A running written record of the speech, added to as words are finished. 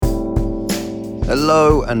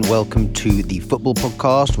Hello and welcome to the Football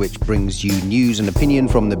Podcast, which brings you news and opinion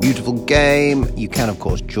from the beautiful game. You can, of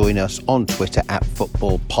course, join us on Twitter at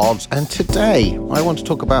FootballPods. And today, I want to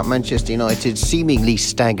talk about Manchester United's seemingly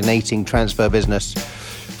stagnating transfer business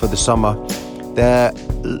for the summer. There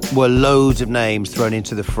were loads of names thrown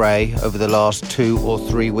into the fray over the last 2 or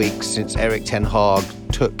 3 weeks since Erik ten Hag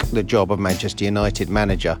took the job of Manchester United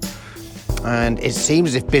manager. And it seems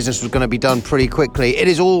as if business was going to be done pretty quickly. It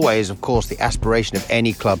is always, of course, the aspiration of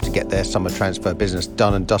any club to get their summer transfer business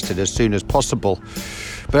done and dusted as soon as possible.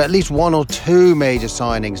 But at least 1 or 2 major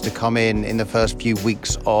signings to come in the first few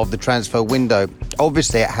weeks of the transfer window.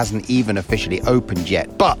 Obviously, it hasn't even officially opened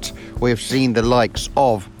yet, but we have seen the likes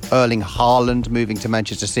of Erling Haaland moving to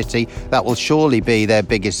Manchester City. That will surely be their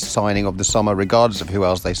biggest signing of the summer, regardless of who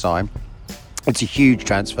else they sign. It's a huge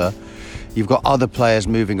transfer. You've got other players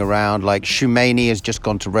moving around, like Tchouameni has just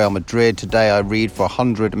gone to Real Madrid. Today I read for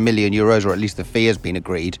 €100 million, or at least the fee has been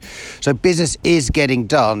agreed. So business is getting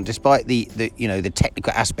done, despite the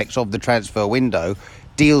technical aspects of the transfer window.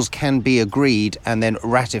 Deals can be agreed and then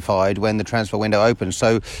ratified when the transfer window opens.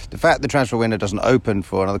 So the fact the transfer window doesn't open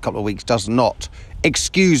for another couple of weeks does not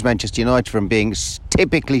excuse Manchester United from being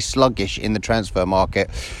typically sluggish in the transfer market.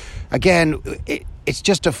 Again, it's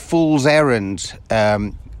just a fool's errand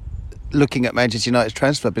looking at Manchester United's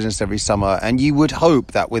transfer business every summer, and you would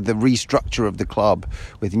hope that with the restructure of the club,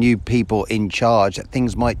 with new people in charge, that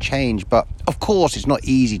things might change. But of course it's not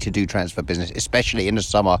easy to do transfer business, especially in the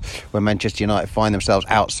summer when Manchester United find themselves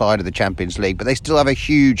outside of the Champions League, but they still have a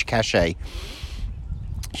huge cachet,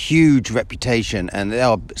 huge reputation, and they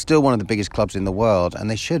are still one of the biggest clubs in the world, and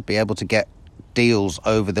they should be able to get deals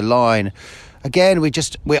over the line. Again,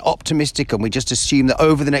 we're optimistic, and we just assume that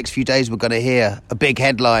over the next few days we're going to hear a big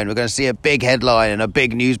headline. We're going to see a big headline in a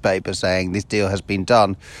big newspaper saying this deal has been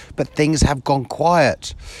done. But things have gone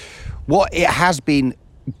quiet. It has been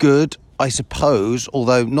good, I suppose,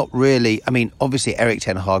 although not really. I mean, obviously Erik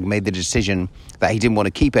ten Hag made the decision that he didn't want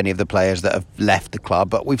to keep any of the players that have left the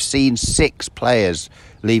club. But we've seen 6 players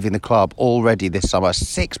leaving the club already this summer.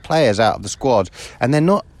 6 players out of the squad. And they're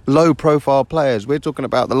not low-profile players. We're talking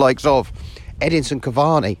about the likes of Edinson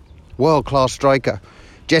Cavani, world-class striker,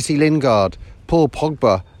 Jesse Lingard, Paul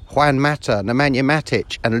Pogba, Juan Mata, Nemanja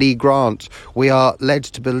Matic and Lee Grant. We are led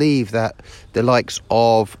to believe that the likes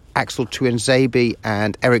of Axel Tuanzebe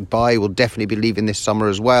and Eric Bailly will definitely be leaving this summer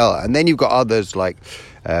as well. And then you've got others like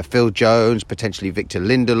Phil Jones, potentially Victor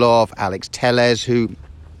Lindelof, Alex Telles, who,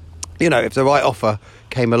 if the right offer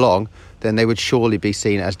came along, then they would surely be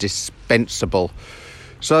seen as dispensable.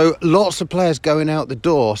 So lots of players going out the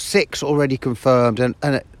door, 6 already confirmed, and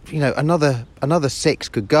another 6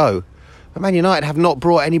 could go. But Man United have not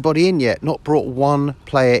brought anybody in yet, not brought one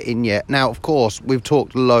player in yet. Now, of course, we've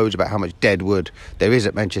talked loads about how much dead wood there is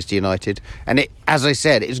at Manchester United, and as I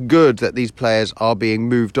said, it's good that these players are being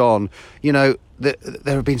moved on. There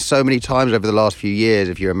have been so many times over the last few years,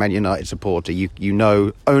 if you're a Man United supporter, you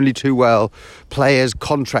know only too well players'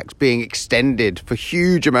 contracts being extended for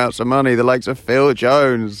huge amounts of money. The likes of Phil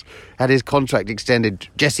Jones had his contract extended.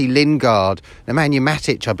 Jesse Lingard, Nemanja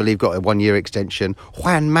Matic, I believe, got a 1-year extension.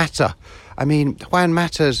 Juan Mata. I mean, Juan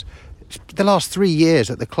Mata's, the last 3 years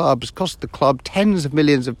at the club has cost the club tens of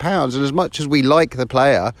millions of pounds. And as much as we like the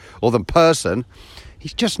player or the person,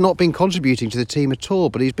 he's just not been contributing to the team at all.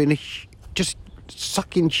 But he's been just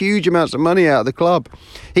sucking huge amounts of money out of the club.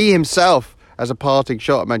 He himself, as a parting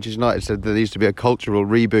shot at Manchester United, said there needs to be a cultural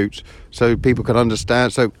reboot so people can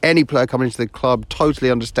understand. So any player coming into the club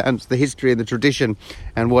totally understands the history and the tradition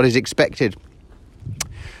and what is expected.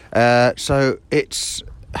 So it's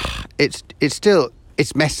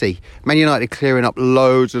messy. Man United clearing up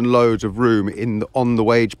loads and loads of room on the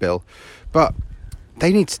wage bill, but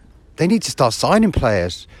they need to start signing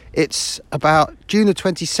players. It's about June the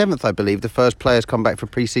 27th, I believe, the first players come back for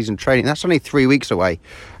pre-season training. That's only 3 weeks away.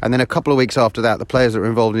 And then a couple of weeks after that, the players that are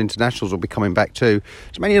involved in internationals will be coming back too.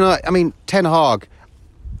 So Man United, ten Hag,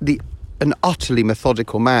 an utterly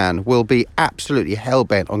methodical man, will be absolutely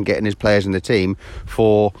hell-bent on getting his players in the team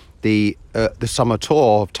for the summer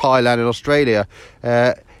tour of Thailand and Australia.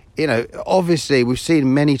 Obviously, we've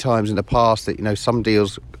seen many times in the past that, some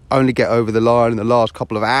deals only get over the line in the last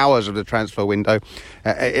couple of hours of the transfer window.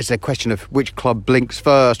 It's a question of which club blinks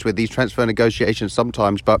first with these transfer negotiations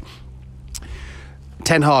sometimes, but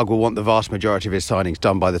Ten Hag will want the vast majority of his signings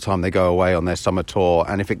done by the time they go away on their summer tour,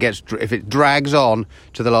 and if it drags on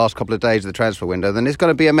to the last couple of days of the transfer window, then it's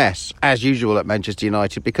going to be a mess, as usual at Manchester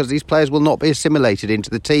United, because these players will not be assimilated into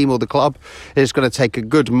the team or the club. It's going to take a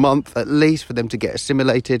good month at least for them to get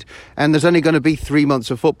assimilated, and there's only going to be 3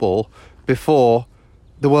 months of football before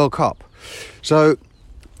the World Cup. So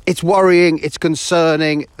it's worrying, it's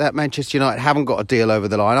concerning that Manchester United haven't got a deal over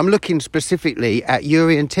the line. I'm looking specifically at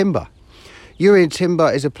Jurrien Timber. Jurrien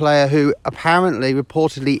Timber is a player who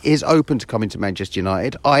reportedly is open to coming to Manchester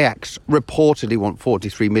United. Ajax reportedly want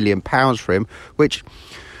 £43 million for him, which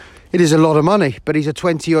it is a lot of money, but he's a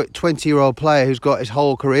 20-year-old player who's got his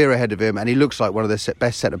whole career ahead of him, and he looks like one of the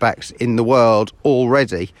best centre-backs in the world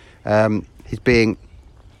already. He's being...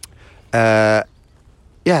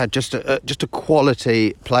 just a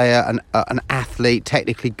quality player, an athlete,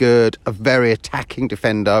 technically good, a very attacking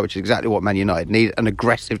defender, which is exactly what Man United need, an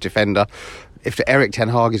aggressive defender. If Erik ten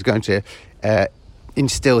Hag is going to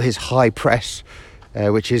instill his high press,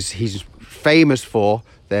 which he's famous for,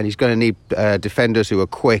 then he's going to need defenders who are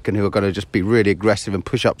quick and who are going to just be really aggressive and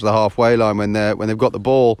push up to the halfway line when they've got the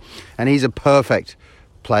ball. And he's a perfect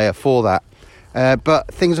player for that.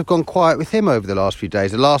 But things have gone quiet with him over the last few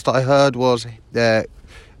days. The last I heard was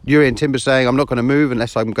Jurrien Timber saying, I'm not going to move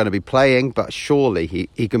unless I'm going to be playing, but surely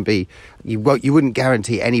he can be... You wouldn't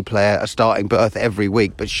guarantee any player a starting berth every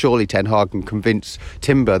week, but surely Ten Hag can convince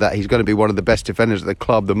Timber that he's going to be one of the best defenders at the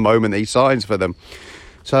club the moment that he signs for them.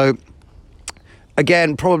 So,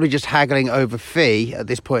 again, probably just haggling over fee at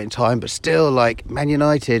this point in time, but still, like, Man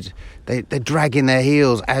United, they're dragging their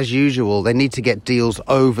heels as usual. They need to get deals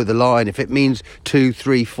over the line. If it means 2,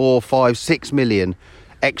 3, 4, 5, 6 million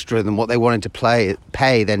extra than what they wanted to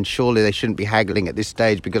pay, then surely they shouldn't be haggling at this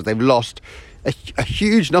stage, because they've lost a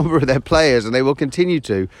huge number of their players and they will continue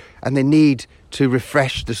to, and they need to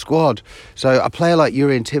refresh the squad. So a player like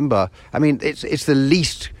Jurrien Timber, I mean, it's the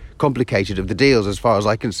least complicated of the deals as far as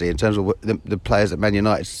I can see in terms of the players that Man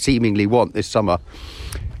United seemingly want this summer.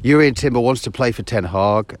 Jurrien Timber wants to play for Ten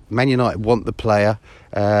Hag. Man United want the player.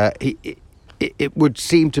 It would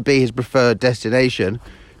seem to be his preferred destination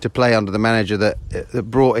to play under the manager that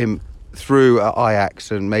brought him through at Ajax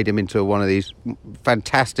and made him into one of these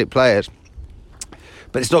fantastic players.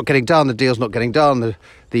 But it's not getting done. The deal's not getting done.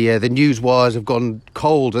 The news wires have gone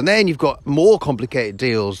cold. And then you've got more complicated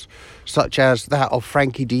deals, such as that of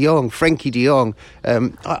Frankie de Jong.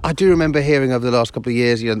 I do remember hearing over the last couple of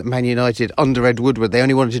years, that Man United, under Ed Woodward, they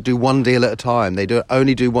only wanted to do one deal at a time. They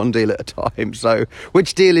only do one deal at a time. So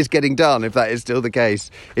which deal is getting done, if that is still the case?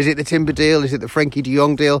 Is it the Timber deal? Is it the Frankie de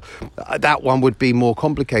Jong deal? That one would be more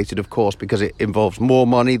complicated, of course, because it involves more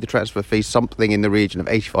money. The transfer fee, something in the region of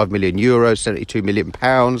 €85 million, £72 million.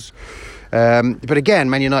 But again,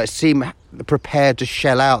 Man United seem prepared to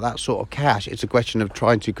shell out that sort of cash. It's a question of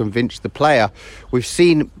trying to convince the player. We've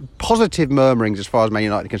seen positive murmurings as far as Man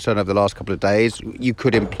United are concerned over the last couple of days. You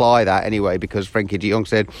could imply that anyway, because Frankie de Jong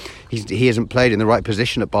said he hasn't played in the right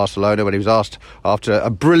position at Barcelona when he was asked after a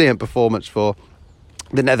brilliant performance for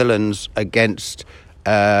the Netherlands against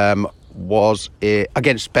Belgium.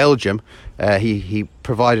 He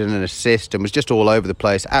provided an assist and was just all over the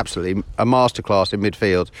place, absolutely a masterclass in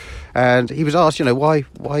midfield. And he was asked,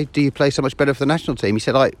 why do you play so much better for the national team? He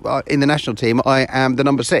said, in the national team, I am the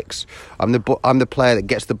number 6. I'm the player that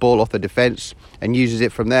gets the ball off the defence and uses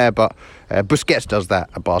it from there. But Busquets does that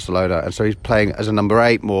at Barcelona, and so he's playing as a number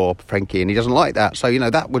 8 more, Frankie, and he doesn't like that. So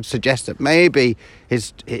that would suggest that maybe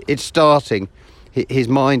his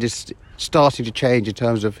mind is starting to change in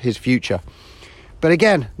terms of his future. But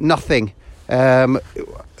again, nothing.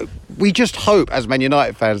 We just hope, as Man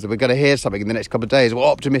United fans, that we're going to hear something in the next couple of days. We're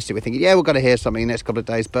optimistic. We're thinking, we're going to hear something in the next couple of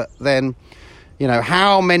days. But then,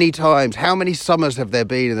 how many summers have there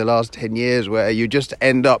been in the last 10 years where you just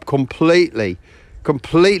end up completely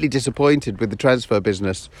disappointed with the transfer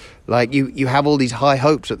business? Like, you have all these high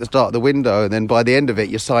hopes at the start of the window, and then by the end of it,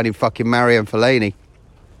 you're signing fucking Mario Fellaini.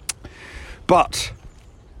 But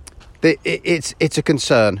it's a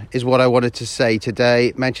concern, is what I wanted to say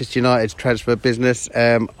today. Manchester United's transfer business.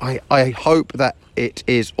 I hope that it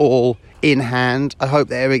is all in hand. I hope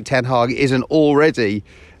that Erik ten Hag isn't already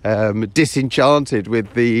disenchanted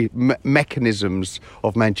with the mechanisms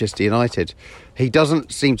of Manchester United. He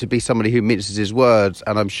doesn't seem to be somebody who minces his words,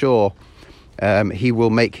 and I'm sure he will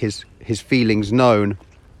make his feelings known.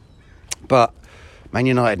 But Man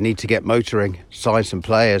United need to get motoring, sign some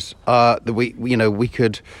players. We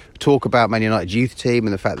could talk about Man United's youth team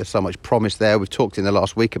and the fact there's so much promise there. We've talked in the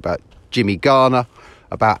last week about Jimmy Garner,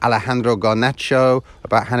 about Alejandro Garnacho,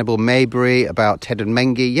 about Hannibal Mabry, about Ted and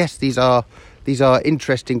Mengi. Yes, these are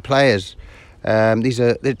interesting players.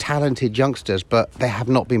 They're talented youngsters, but they have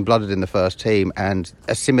not been blooded in the first team, and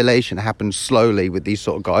assimilation happens slowly with these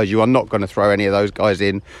sort of guys. You are not going to throw any of those guys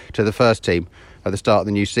in to the first team at the start of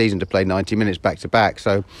the new season to play 90 minutes back to back.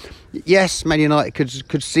 So yes, Man United could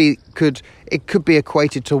be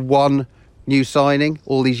equated to one new signing,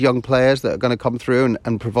 all these young players that are going to come through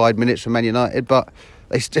and provide minutes for Man United, but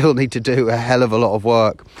they still need to do a hell of a lot of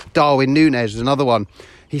work. Darwin Núñez is another one.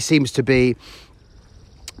 He seems to be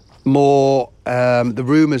more, the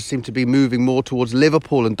rumours seem to be moving more towards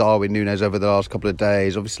Liverpool and Darwin Núñez over the last couple of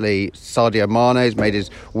days. Obviously, Sadio Mane has made his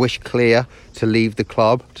wish clear to leave the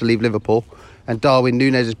club, to leave Liverpool. And Darwin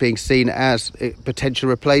Núñez is being seen as a potential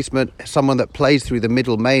replacement, someone that plays through the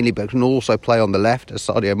middle mainly, but can also play on the left, as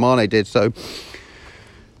Sadio Mane did. So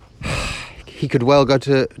he could well go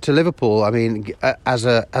to Liverpool. I mean, as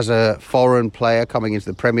a foreign player coming into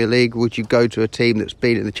the Premier League, would you go to a team that's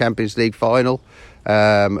been in the Champions League final,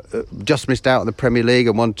 just missed out on the Premier League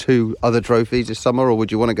and won 2 other trophies this summer, or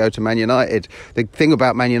would you want to go to Man United? The thing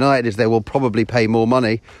about Man United is they will probably pay more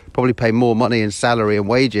money in salary and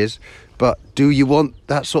wages. But do you want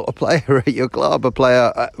that sort of player at your club, a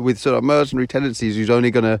player with sort of mercenary tendencies who's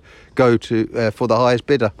only going to go to for the highest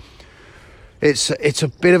bidder? It's a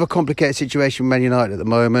bit of a complicated situation with Man United at the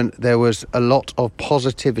moment. There was a lot of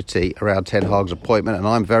positivity around Ten Hag's appointment, and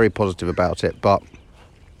I'm very positive about it. But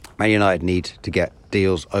Man United need to get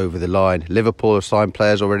deals over the line. Liverpool have signed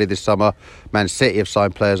players already this summer. Man City have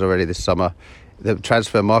signed players already this summer. The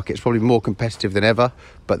transfer market is probably more competitive than ever,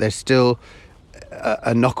 but there's still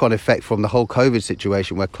a knock-on effect from the whole COVID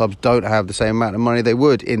situation where clubs don't have the same amount of money they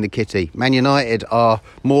would in the kitty. Man United are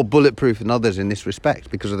more bulletproof than others in this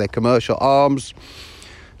respect because of their commercial arms.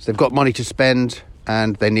 So they've got money to spend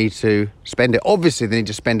and they need to spend it. Obviously, they need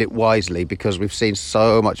to spend it wisely because we've seen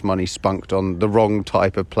so much money spunked on the wrong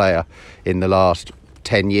type of player in the last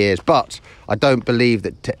 10 years. But I don't believe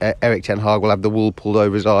that Erik Ten Hag will have the wool pulled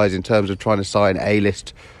over his eyes in terms of trying to sign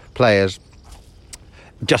A-list players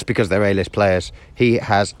just because they're A-list players. He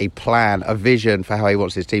has a plan, a vision for how he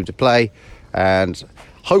wants his team to play, and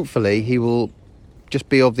hopefully he will just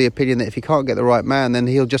be of the opinion that if he can't get the right man, then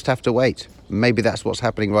he'll just have to wait. Maybe that's what's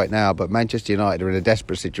happening right now, but Manchester United are in a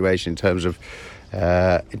desperate situation in terms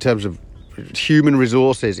of human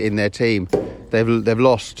resources in their team. They've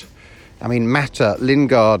lost, I mean, Mata,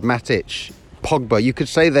 Lingard, Matic, Pogba. You could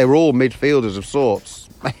say they were all midfielders of sorts.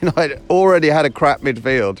 Man United already had a crap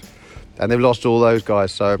midfield, and they've lost all those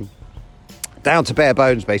guys, so down to bare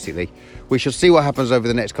bones, basically. We shall see what happens over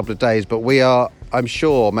the next couple of days, but I'm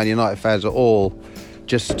sure Man United fans are all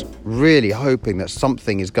just really hoping that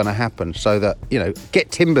something is going to happen so that,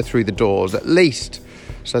 get Timber through the doors at least,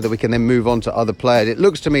 so that we can then move on to other players. It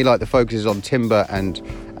looks to me like the focus is on Timber and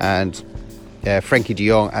Frenkie de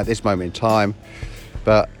Jong at this moment in time,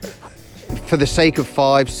 but for the sake of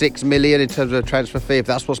 5-6 million in terms of a transfer fee, if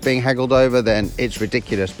that's what's being haggled over, then it's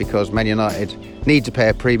ridiculous because Man United need to pay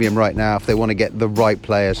a premium right now if they want to get the right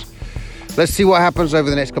players. Let's see what happens over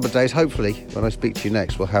the next couple of days. Hopefully, when I speak to you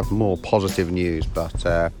next, we'll have more positive news. But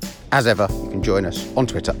as ever, you can join us on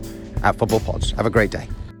Twitter @FootballPods. Have a great day.